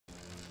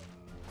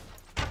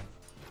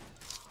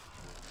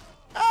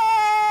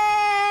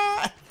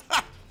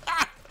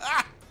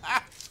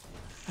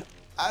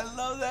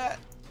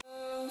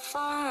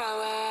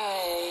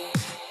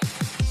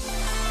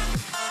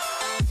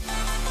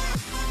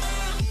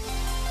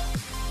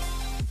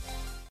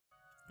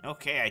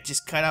Okay, I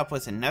just cut up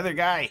with another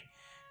guy.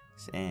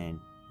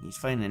 And he's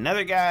fighting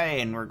another guy,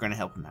 and we're gonna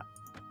help him out.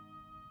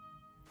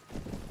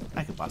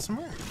 I can boss him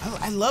around.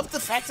 I love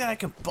the fact that I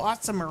can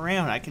boss him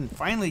around. I can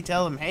finally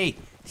tell him, hey,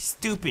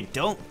 stupid,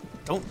 don't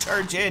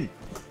charge in.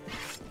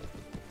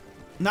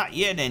 Not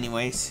yet,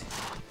 anyways. Is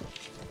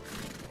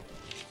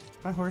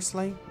my horse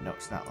lame? No,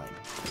 it's not lame.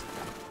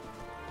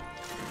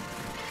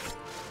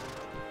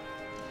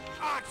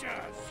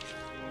 Archers!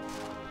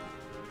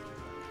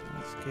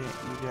 Let's get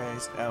you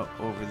guys out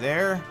over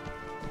there.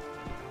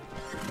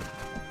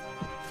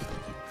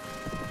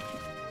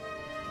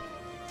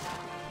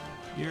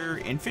 You're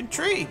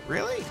infantry?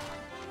 Really?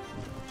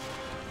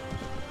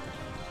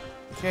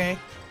 Okay.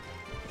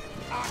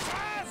 Archers!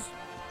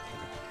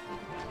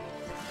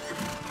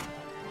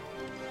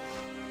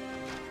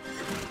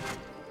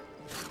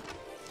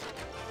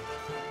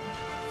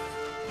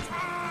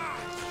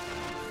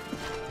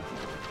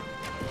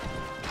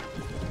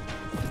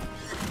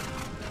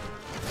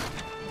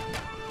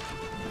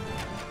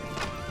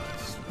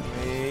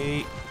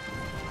 Wait.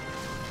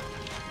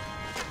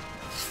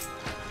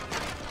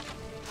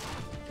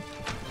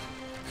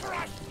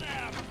 Crush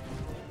them!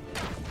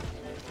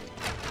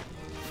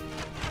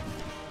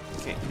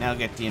 Okay, now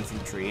get the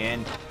infantry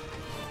in.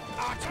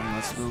 Archers! And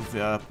let's move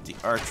up the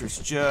archers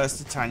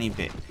just a tiny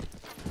bit.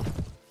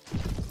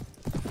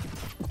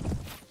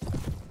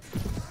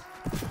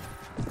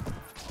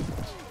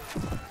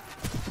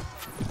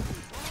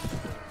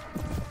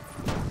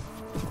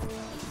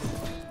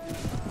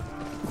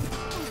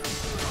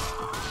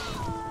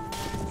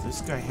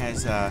 This guy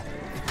has oh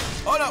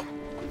no!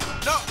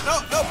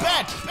 No,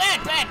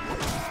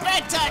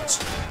 bad touch!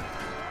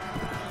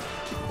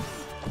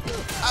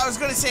 I was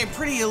gonna say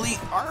pretty elite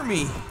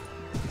army.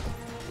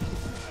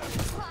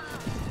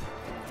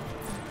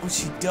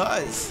 Which he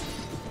does.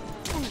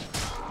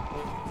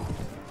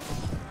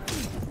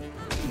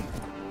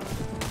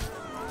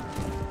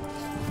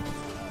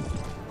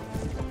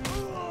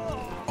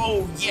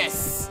 Oh,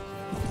 yes!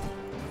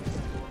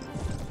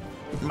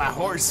 My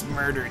horse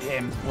murdered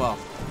him. Well,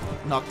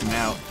 knocked him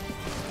out.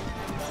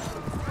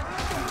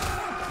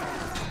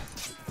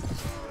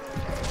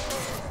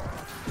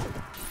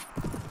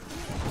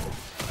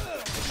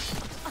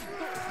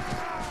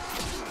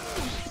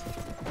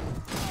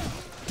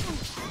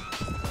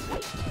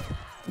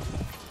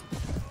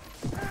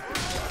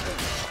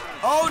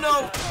 Oh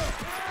no!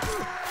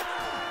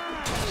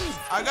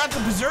 I got the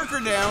berserker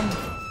down.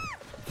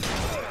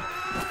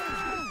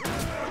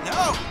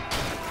 No!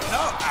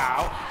 No!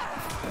 Ow!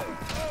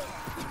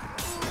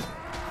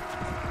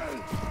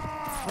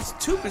 That's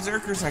 2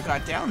 berserkers I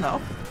got down though.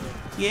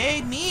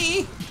 Yay,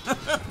 me!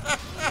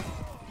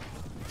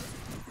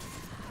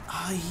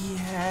 Oh, he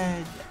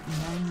had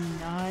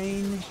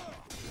 99.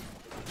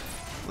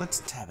 Let's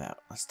tab out.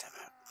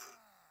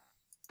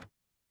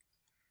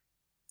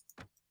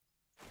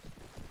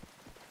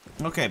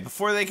 Okay,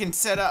 before they can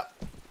set up.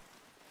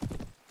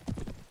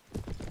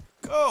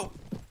 Go!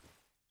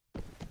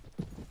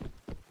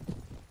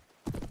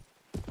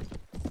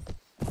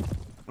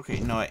 Okay,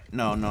 no.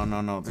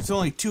 There's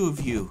only 2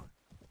 of you.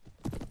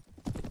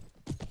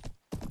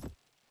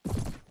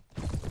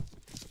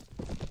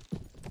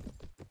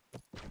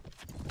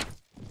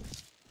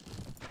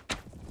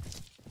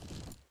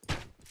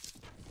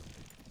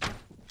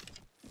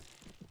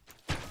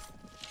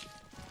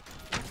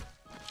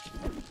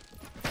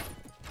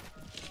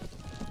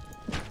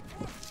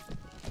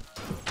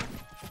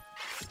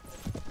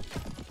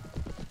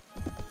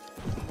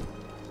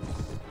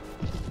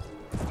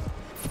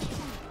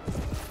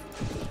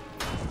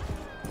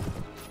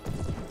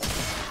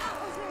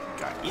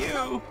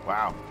 You!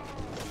 Wow.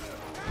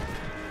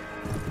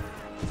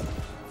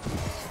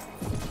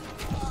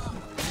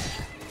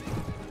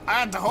 I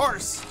had the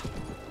horse!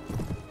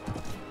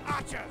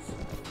 Archers!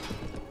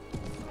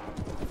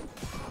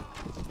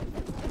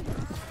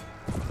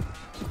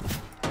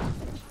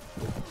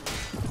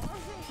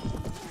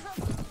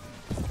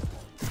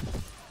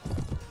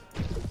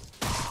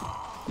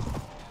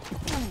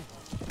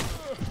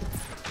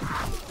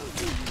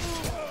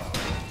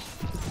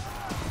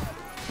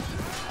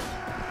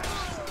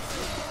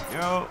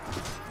 Go.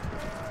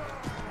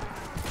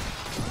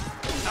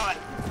 Not.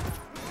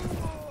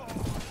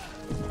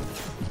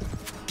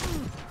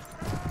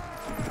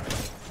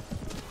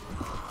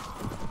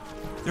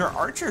 Their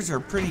archers are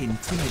pretty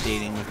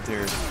intimidating with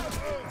their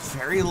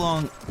very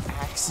long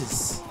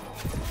axes.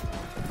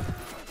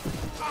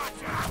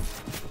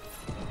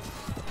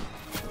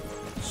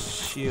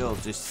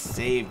 Shield just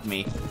saved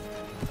me.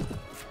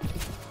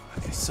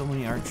 Okay, so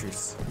many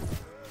archers.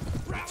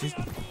 Just,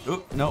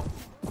 oh, no.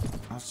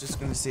 I was just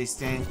gonna say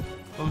stand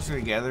closer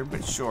together,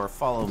 but sure,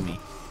 follow me.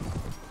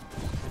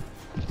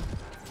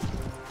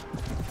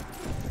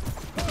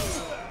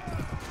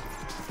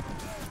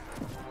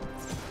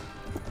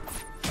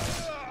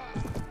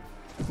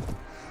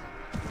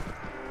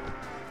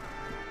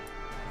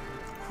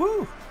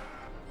 Whew.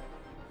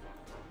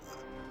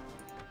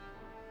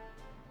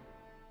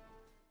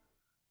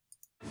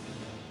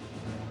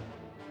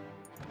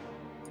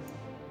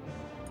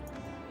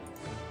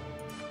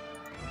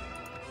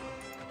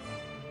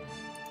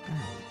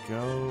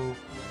 go.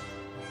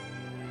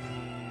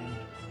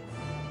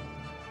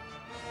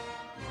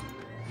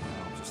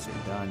 I'll just say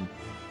done.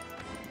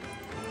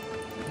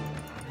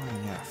 I'm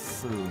running out of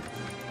food.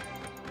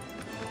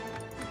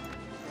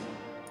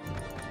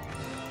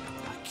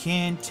 I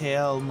can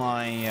tell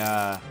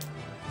my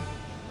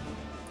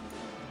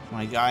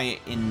my guy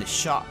in the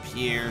shop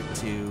here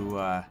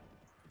to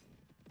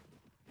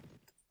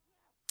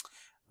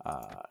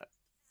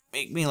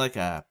make me like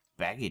a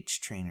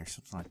baggage train or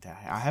something like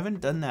that. I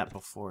haven't done that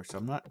before, so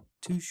I'm not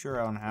too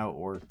sure on how it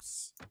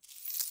works.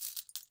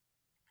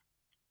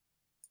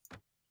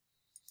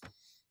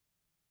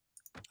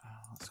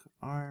 Let's go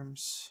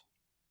arms.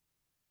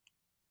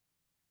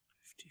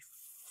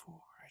 54.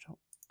 I don't.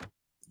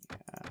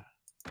 Yeah.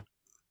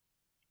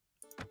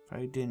 If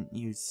I didn't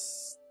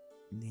use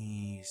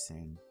these,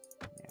 then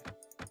yeah.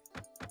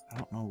 I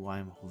don't know why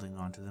I'm holding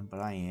on to them, but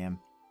I am.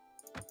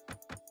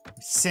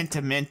 I'm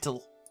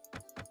sentimental.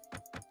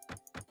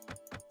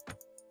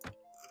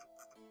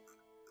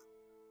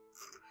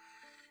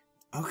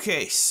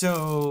 Okay,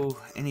 so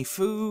any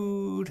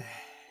food?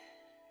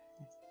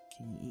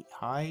 Can you eat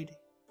hide?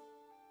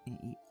 Can you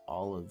eat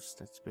olives?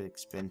 That's a bit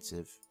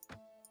expensive.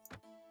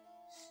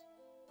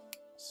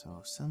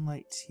 So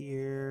sunlight's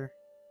here.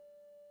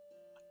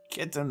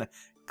 Get them to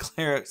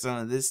clear out some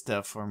of this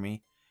stuff for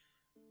me.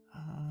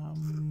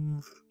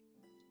 You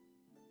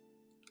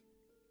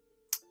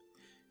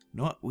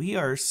know what? We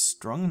are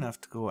strong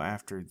enough to go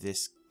after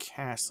this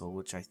castle,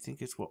 which I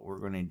think is what we're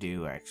going to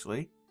do,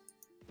 actually.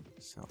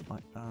 So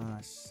let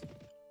us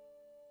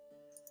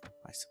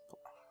buy supply.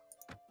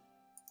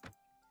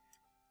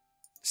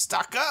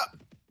 Stock up!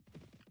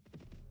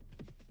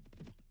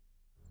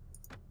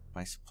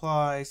 Buy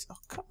supplies. Oh,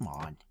 come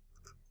on.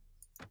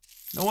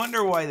 No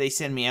wonder why they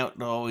send me out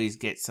to always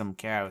get some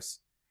cows.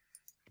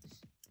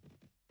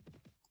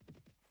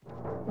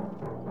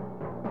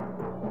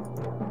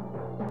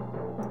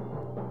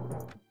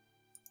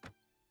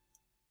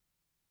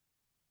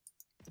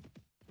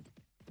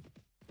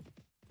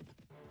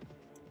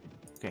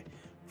 Okay,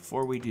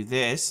 before we do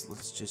this,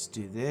 let's just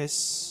do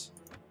this,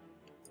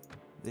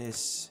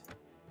 this,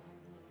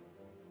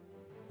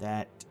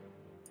 that,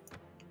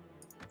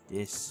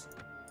 this,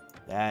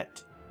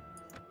 that,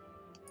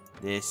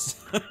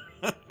 this.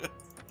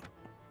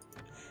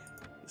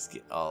 Let's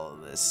get all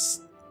of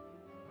this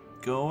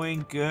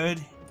going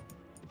good.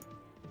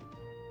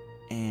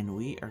 And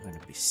we are going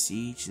to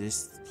besiege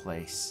this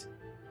place.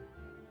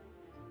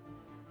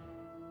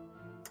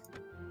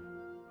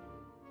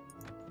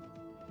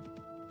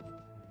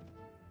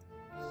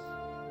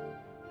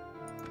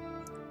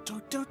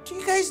 Do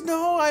you guys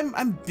know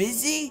I'm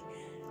busy?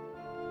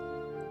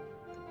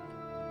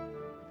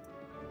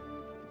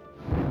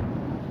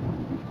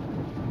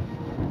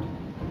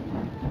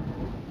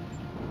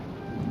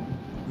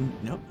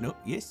 No, no,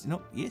 yes,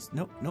 no, yes,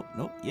 no, no,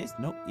 no, yes,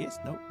 no, yes,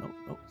 no, no,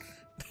 no.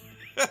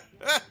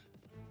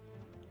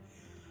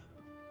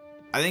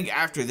 I think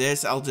after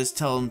this, I'll just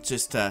tell them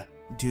just to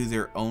do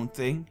their own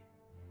thing.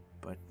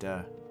 But,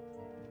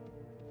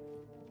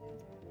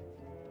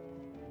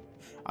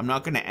 I'm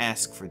not going to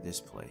ask for this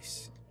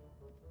place.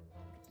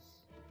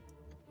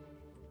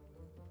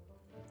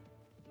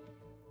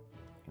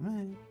 Come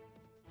on.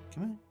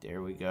 Come on.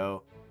 There we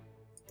go.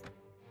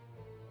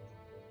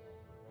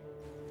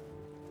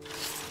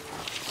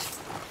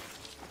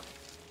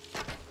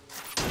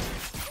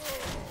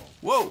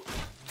 Whoa!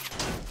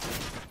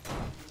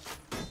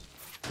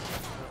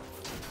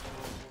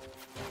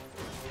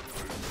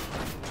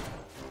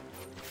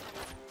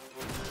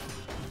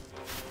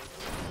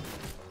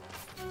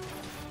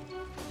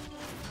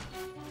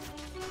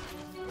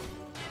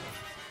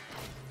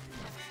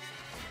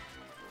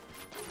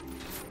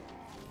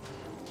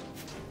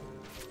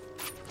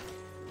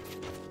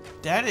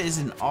 That is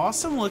an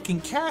awesome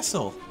looking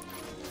castle.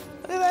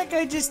 Look at that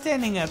guy just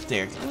standing up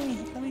there.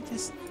 Let me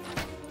just...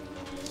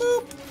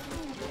 Boop!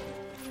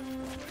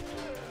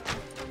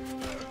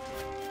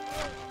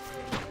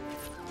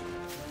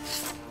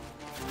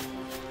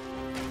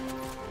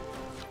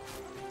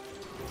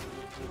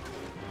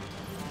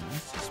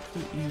 Let's just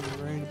put you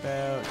right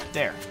about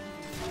there.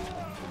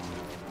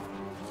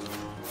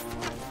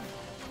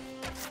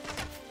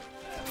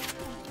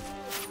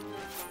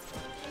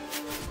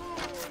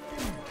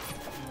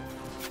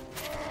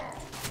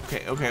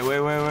 Okay,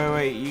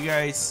 wait, you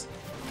guys.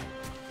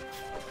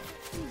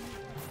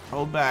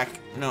 Hold back.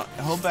 No,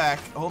 hold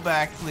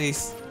back,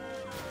 please.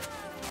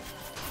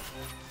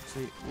 So,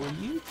 well,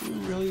 you do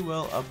really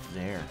well up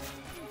there.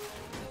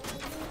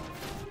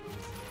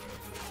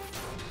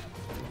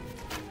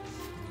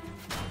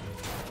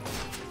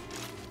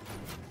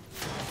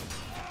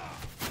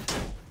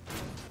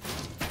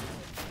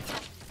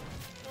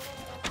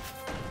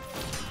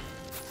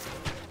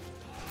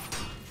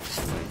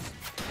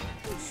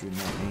 Shooting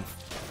at me.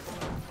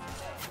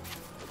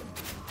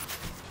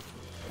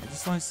 I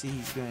just want to see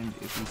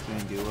if he's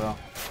gonna do well.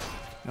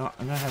 No,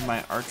 I'm gonna have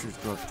my archers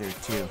go up there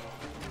too.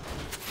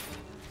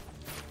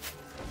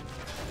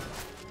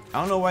 I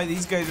don't know why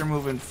these guys are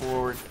moving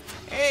forward.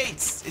 Hey,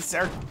 it's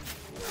our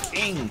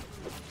king.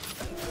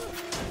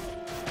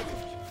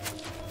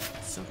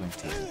 still gonna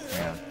take the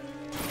crown.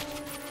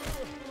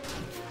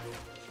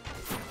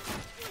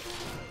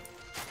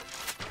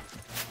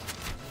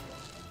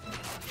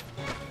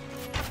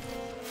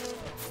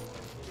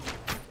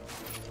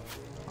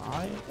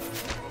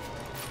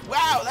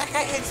 Wow, that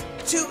guy hits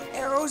 2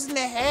 arrows in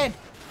the head.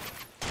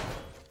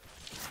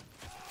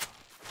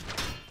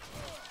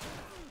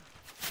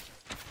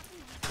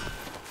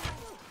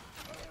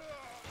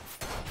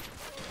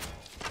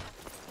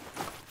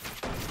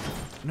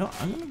 No,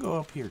 I'm gonna go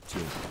up here too.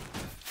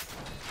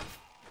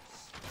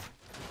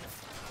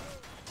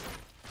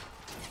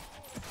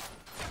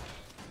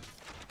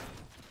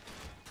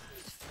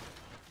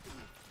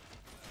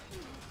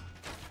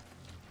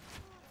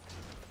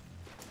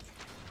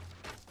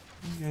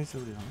 You guys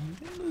over there.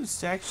 We didn't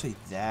lose actually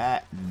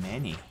that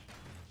many.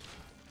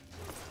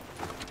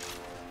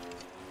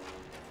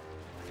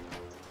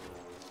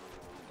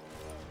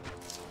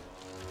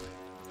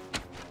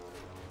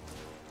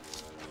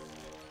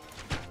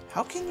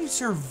 How can you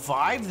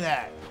survive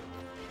that?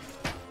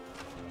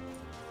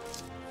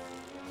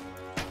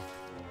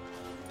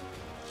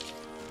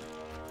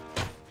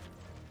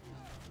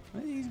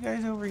 What are these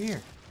guys over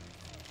here?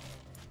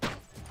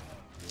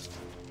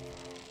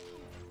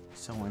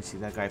 So I want to see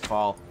that guy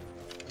fall.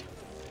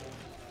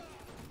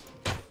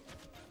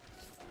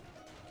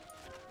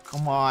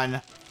 Come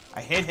on.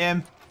 I hit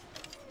him.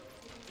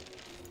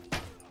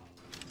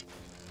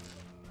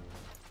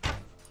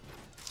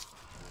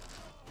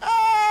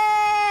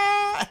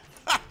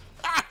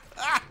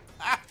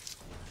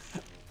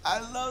 I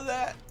love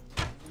that.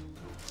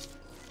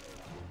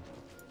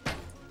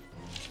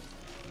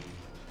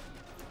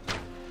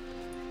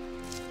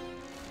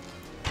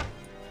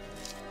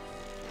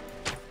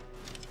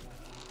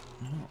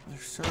 Oh, they're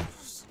so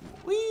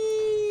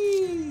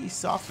wee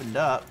softened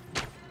up.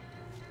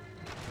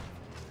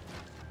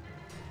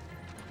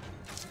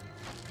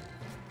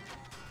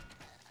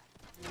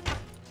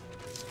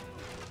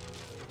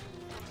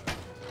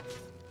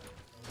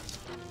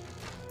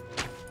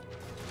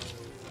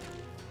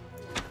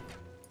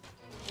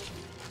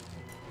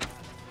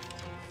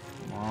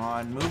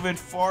 Move it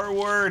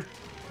forward.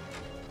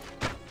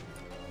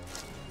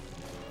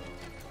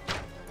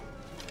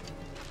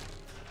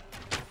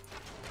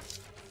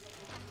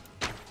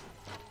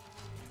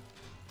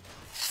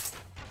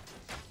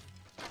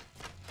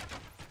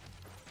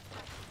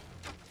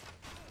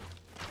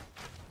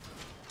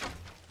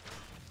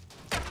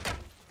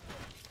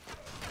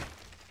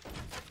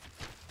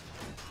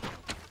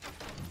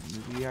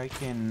 Maybe I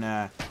can, what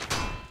are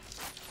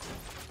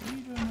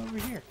you doing over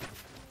here?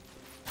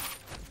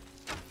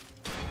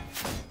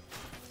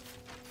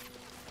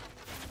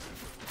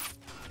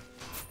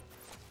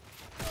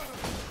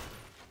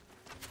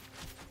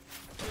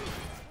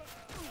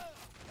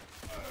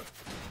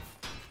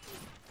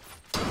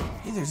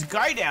 Hey, there's a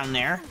guy down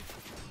there.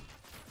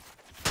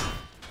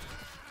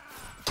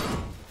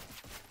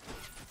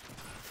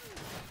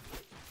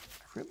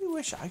 I really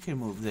wish I could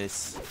move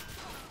this.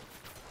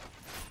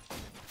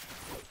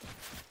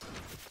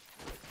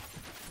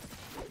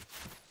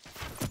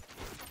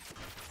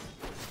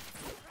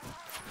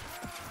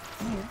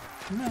 Here,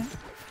 come on.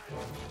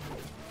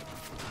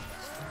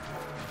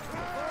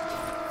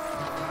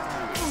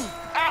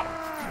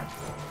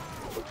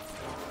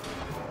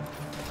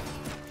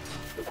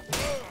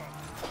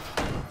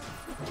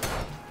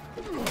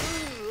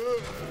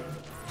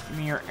 Give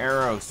me your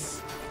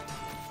arrows.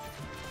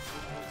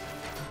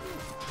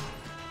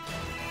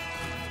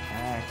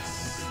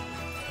 Axe.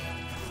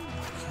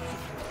 Give me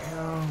your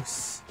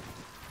arrows.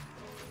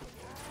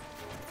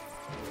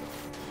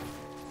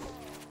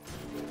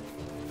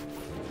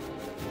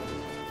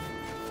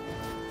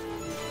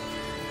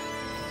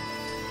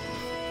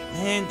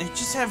 Man, they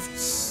just have...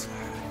 This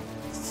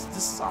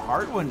is a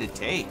hard one to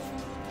take.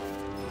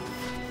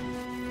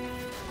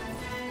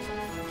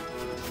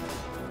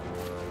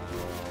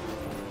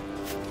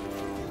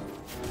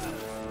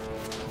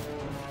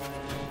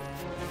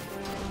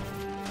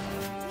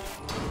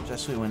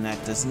 Especially when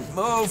that doesn't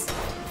move.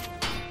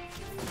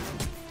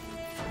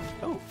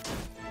 Oh.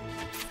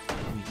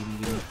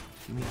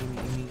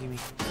 Gimme.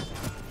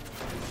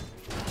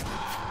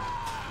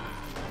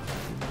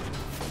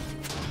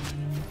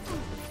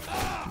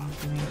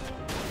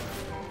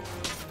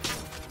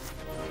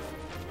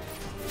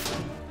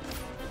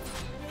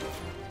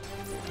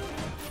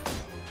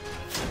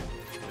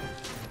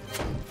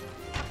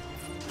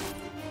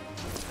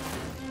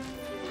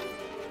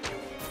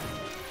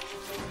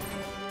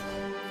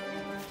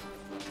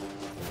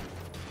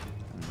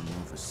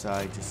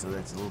 Side just so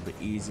that's a little bit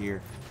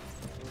easier.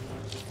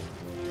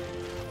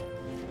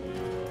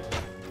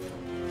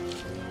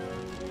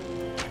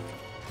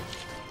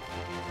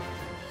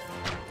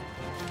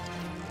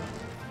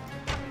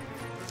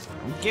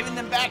 I'm giving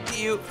them back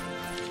to you.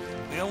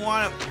 We don't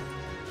want them.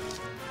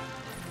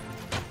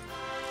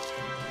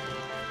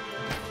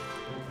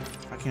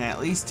 I can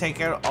at least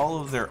take out all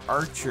of their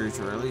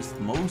archers, or at least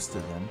most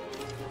of them.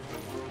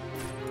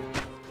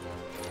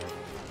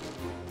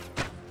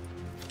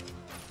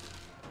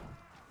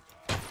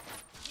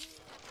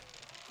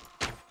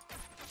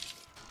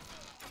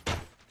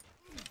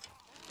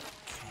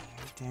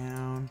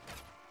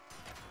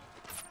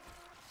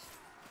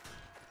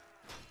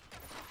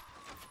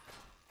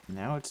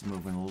 Now it's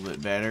moving a little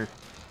bit better.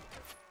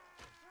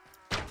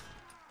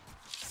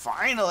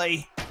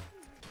 Finally!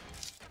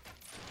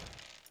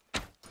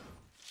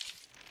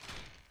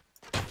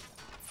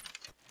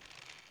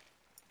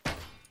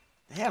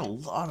 They had a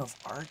lot of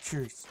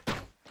archers.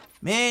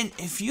 Man,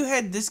 if you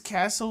had this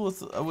castle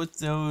with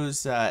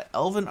those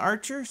elven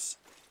archers,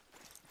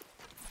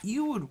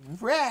 you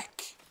would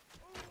wreck.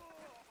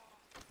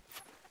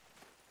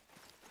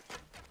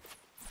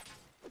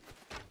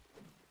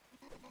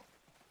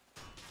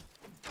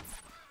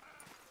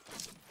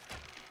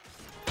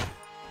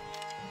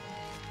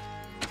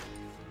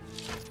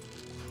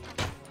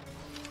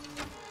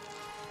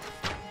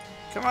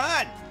 Come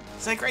on!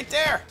 It's like right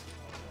there!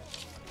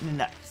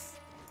 Nice.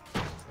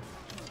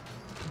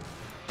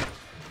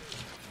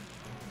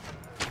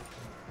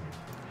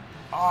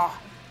 Ah!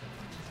 Oh,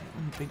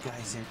 the big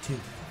guy's there too.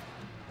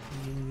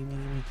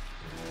 Gimme.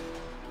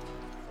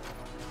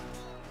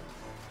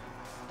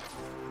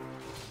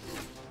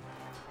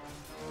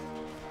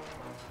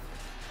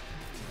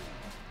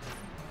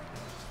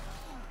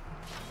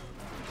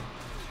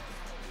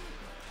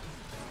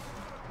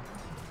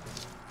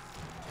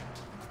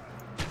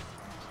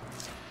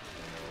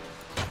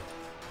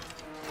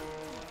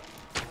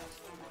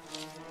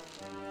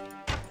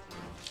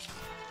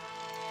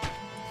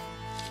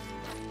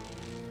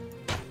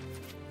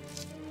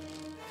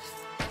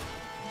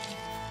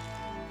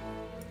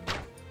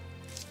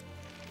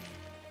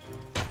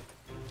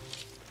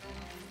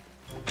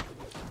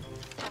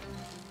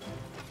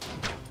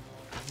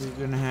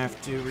 We're gonna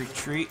have to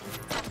retreat.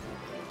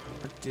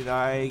 Or did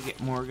I get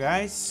more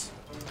guys?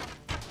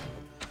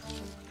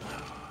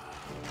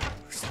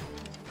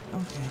 Okay, I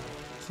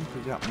think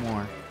we got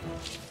more.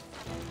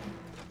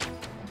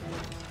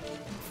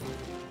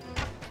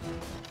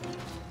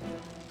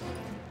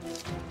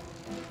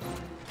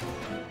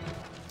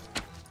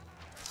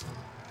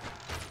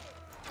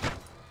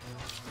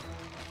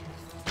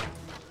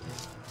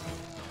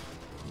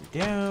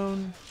 You're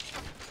down.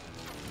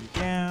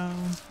 You're down.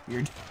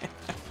 You're down.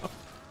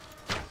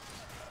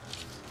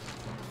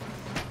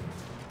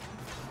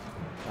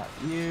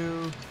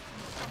 You.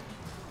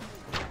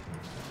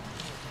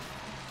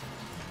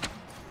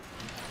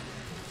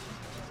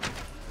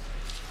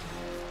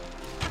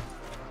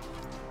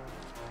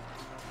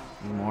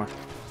 Any more?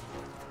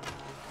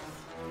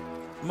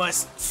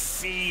 Must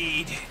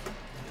feed.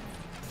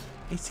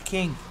 It's the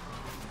king.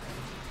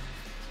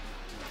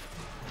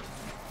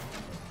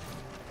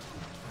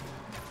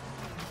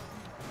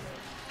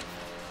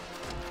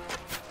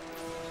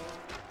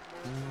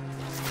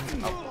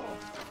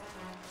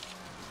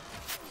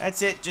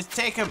 That's it, just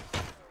take him.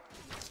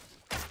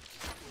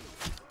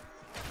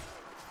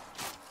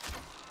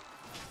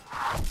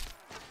 Oh,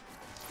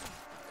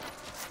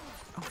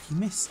 he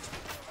missed.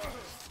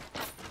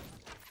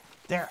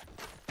 There.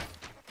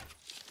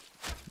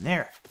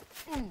 There.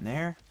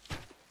 There.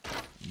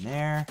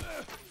 There.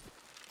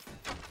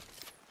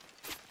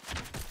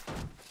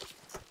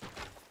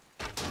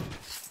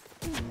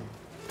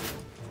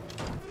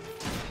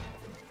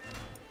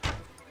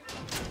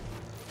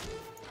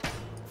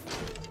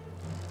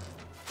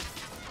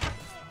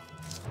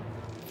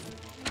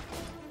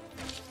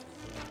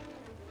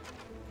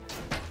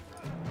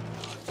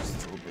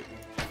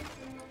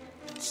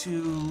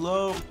 Too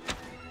low.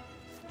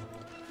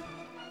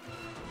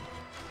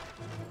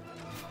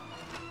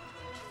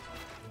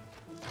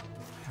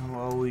 How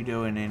are we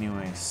doing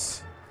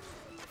anyways?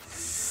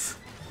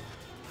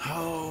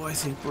 Oh, I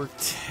think we're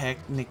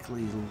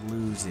technically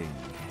losing.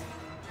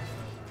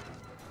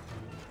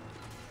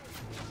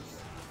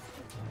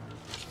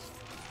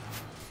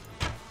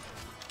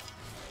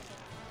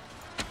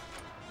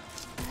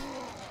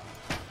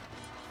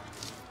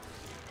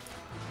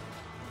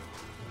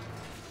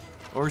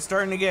 We're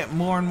starting to get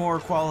more and more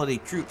quality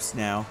troops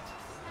now.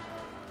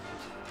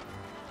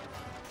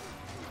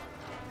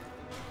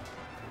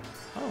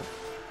 Oh,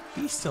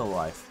 he's still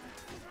alive.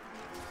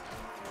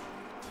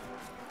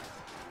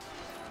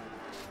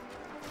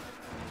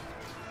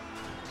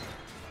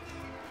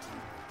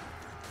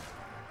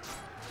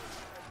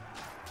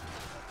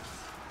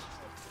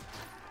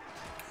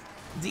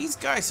 These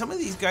guys, some of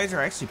these guys are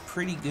actually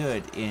pretty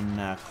good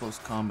in close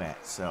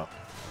combat, so.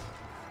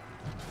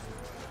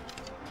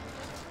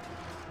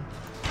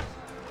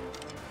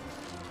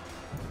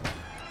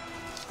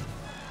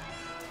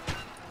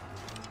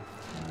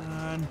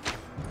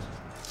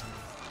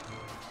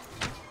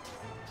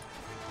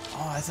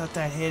 Oh, I thought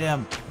that hit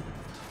him.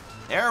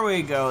 There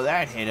we go,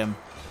 that hit him.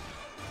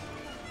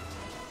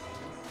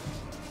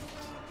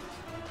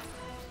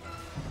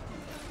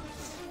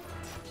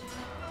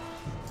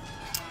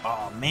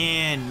 Oh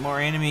man, more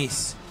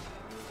enemies.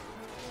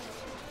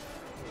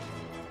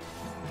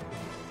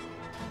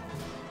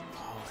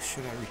 Oh,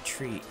 should I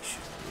retreat?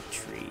 Should I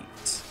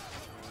retreat?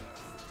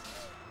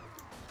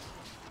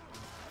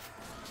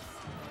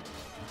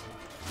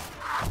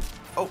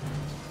 Oh.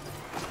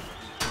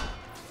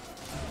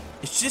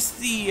 It's just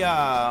the,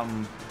 our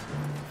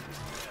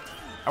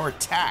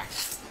attack.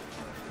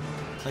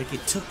 Like,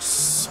 it took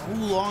so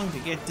long to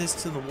get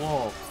this to the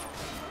wall.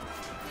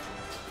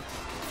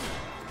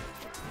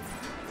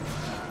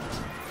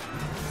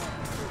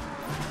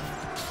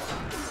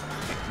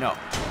 No.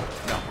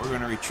 No, we're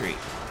gonna retreat.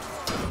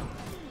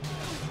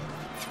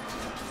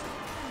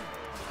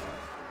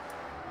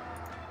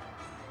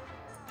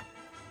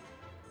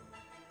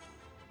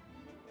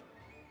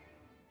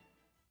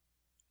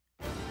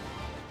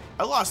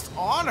 I lost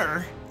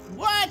honor?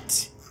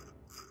 What?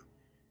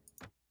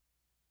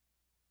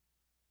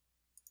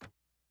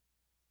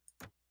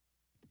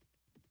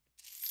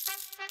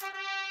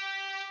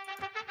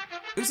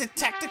 It was a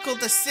tactical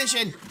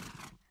decision.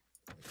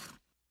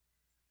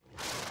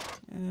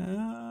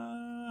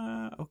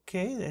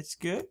 Okay, that's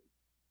good.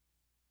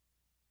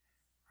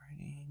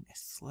 Writing,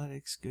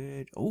 athletics,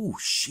 good. Oh,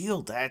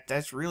 shield,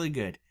 that's really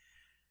good.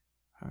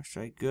 Power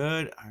strike,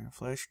 good. Iron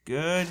flesh,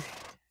 good.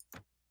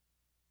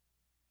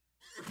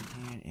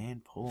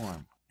 And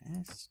polearm.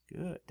 That's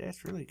good.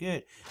 That's really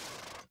good.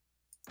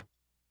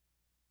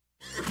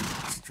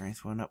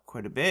 Strength went up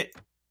quite a bit.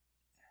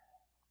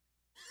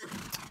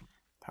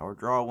 Power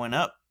draw went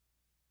up.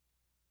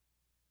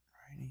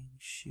 Writing,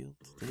 shield.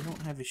 They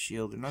don't have a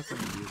shield. They're not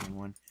going to be using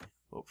one.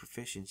 Well,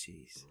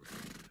 proficiencies.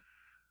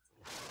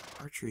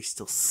 Archery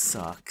still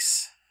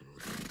sucks.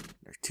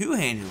 Their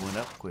two-handed went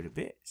up quite a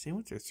bit. Same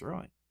with their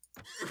throwing.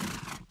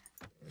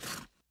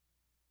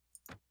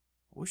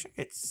 I wish I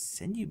could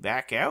send you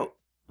back out,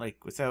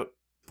 like, without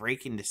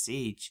breaking the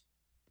siege.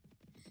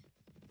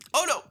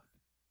 Oh, no!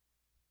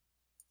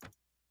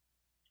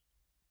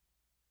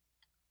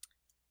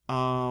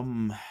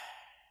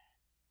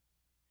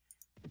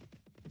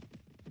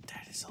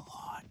 That is a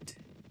lot.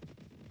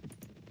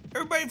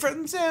 Everybody for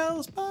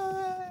themselves,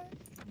 bye!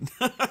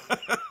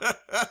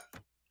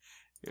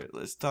 Here,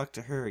 let's talk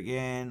to her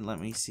again. Let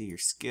me see your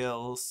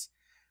skills.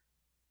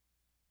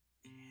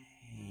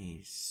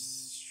 Okay.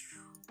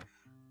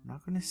 I'm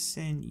not gonna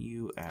send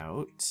you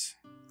out.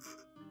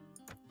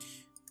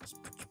 Let's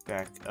put you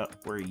back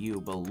up where you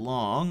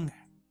belong.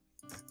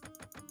 I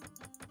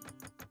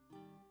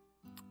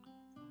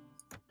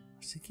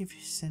was thinking of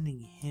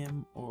sending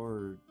him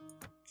or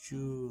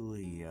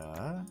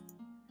Julia.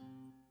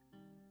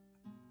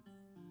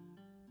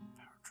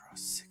 Power draw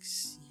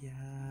 6,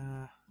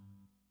 yeah.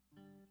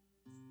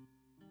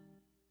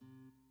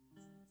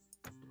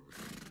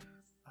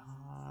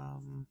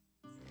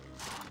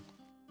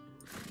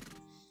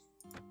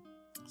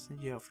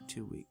 Send you out for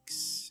 2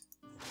 weeks.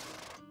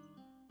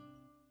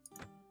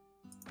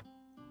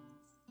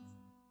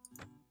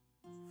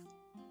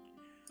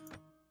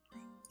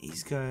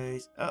 These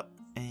guys up,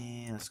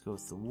 and let's go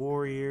with the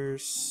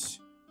warriors.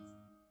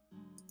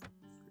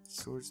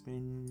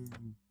 Swordsman,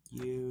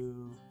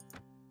 you,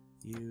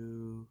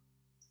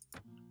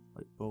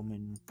 like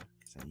bowman,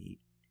 because I need.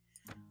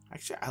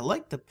 Actually, I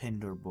like the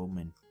Pendor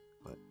bowman,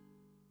 but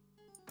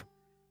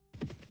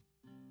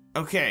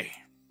okay.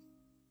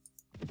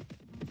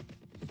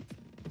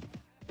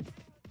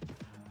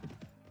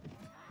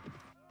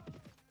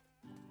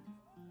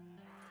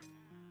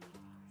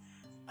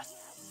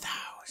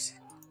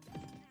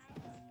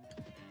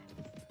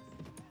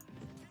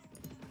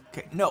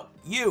 Okay, no,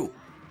 you!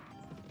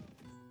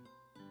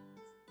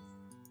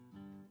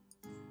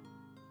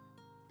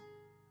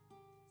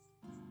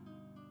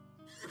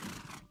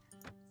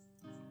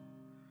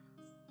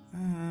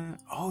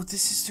 Oh,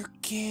 this is their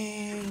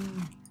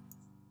king!